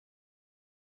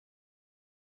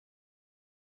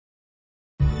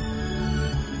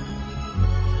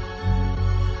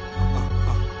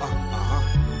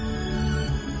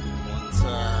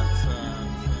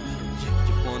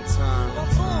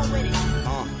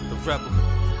rebel.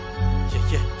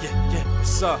 Yeah.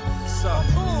 What's up?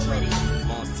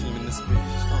 M.A.R.S team in this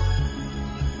bitch.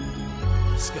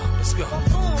 Let's go.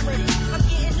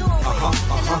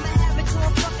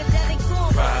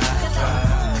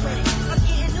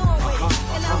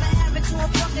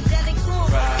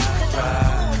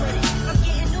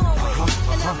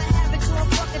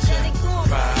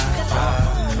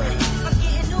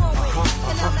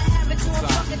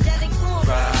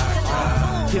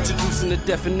 Introducing the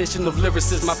definition of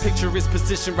lyricist. My picture is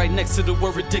positioned right next to the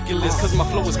word ridiculous. Cause my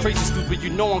flow is crazy stupid, you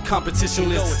know I'm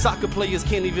competitionless. Soccer players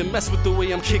can't even mess with the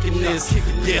way I'm kicking this.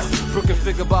 Yeah, broken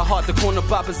figure by heart. The corner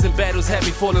boppers and battles had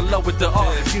me fall in love with the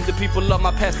art. Seems the people love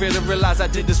my past fail to realize I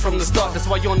did this from the start. That's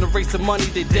why you're on the race of money,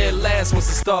 they dead last once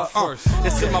it start.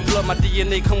 It's in my blood, my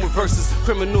DNA come with verses.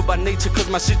 Criminal by nature cause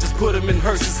my shit just put them in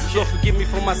hearses. Lord forgive me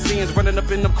for my sins, running up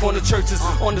in them corner churches.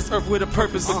 On this earth with a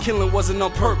purpose, but killing wasn't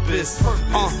on purpose.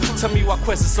 Tell me why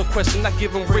questions so question, not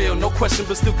giving real, no question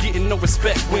but still getting no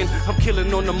respect. When I'm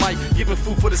killing on the mic, giving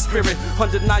food for the spirit,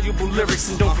 undeniable lyrics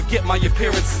and don't forget my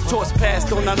appearance. Torch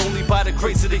passed on not only by the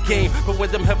grace of the game, but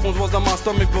when them headphones was on my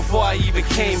stomach before I even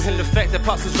came. And the fact that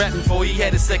Pops was rapping before he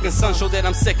had his second son show that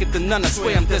I'm second to none. I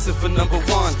swear I'm destined for number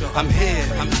one. I'm here.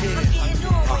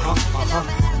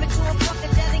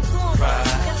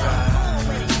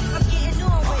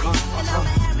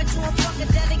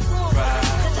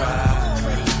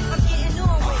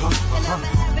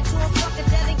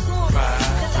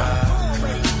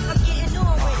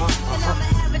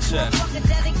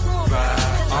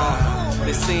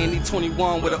 They saying he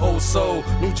 21 with an old soul.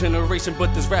 New generation,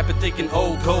 but this rapper thinking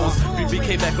old goals.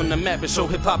 BBK back on the map and show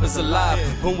hip-hop is alive.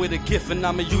 Born with a gift and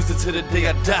I'ma use it till the day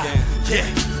I die. Yeah.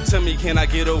 Tell me, can I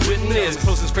get a witness?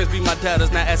 Closest friends be my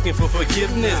doubters, not asking for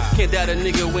forgiveness. Can't doubt a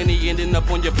nigga when he ending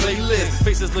up on your playlist.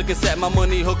 Faces looking sad, my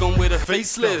money hook on with a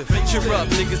facelift. Cheer up,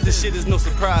 niggas, this shit is no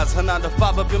surprise. Her 9 to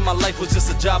 5 up in my life was just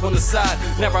a job on the side.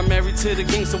 Now I'm married to the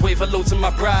game, so wave hello to my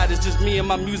bride. It's just me and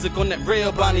my music on that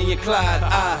rail, Bonnie and Clyde.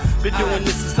 I've been doing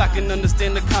this since I can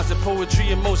understand the concept. Poetry,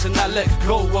 emotion, I let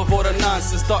go of all the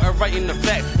nonsense. Started writing the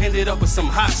fact, ended up with some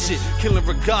hot shit. Killing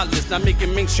regardless, not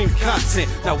making mainstream content.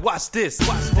 Now watch this.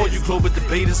 All you global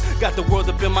debaters, got the world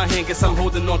up in my hand, guess I'm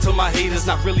holding on to my haters.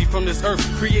 Not really from this earth,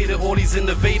 created all these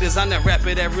innovators. I'm that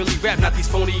rapper that really rap, not these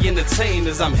phony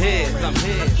entertainers. I'm here.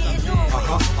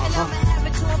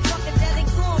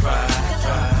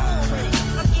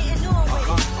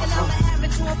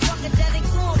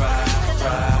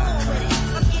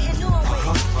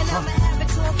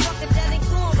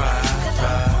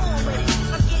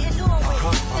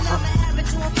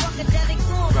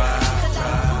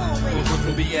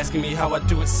 Be asking me how I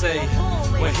do it, say.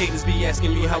 When haters be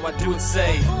asking me how I do it,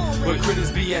 say. When critics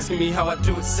be asking me how I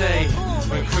do it, say.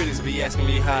 When critics be asking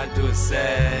me how I do it,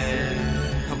 say.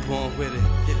 I'm born with it,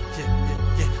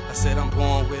 yeah. I said I'm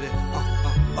born with it,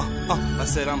 I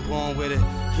said I'm born with it,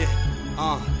 yeah.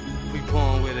 We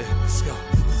born with it. Let's go.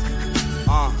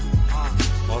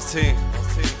 M.A.R.S team,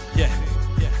 yeah.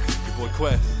 Your boy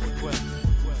Qu3st.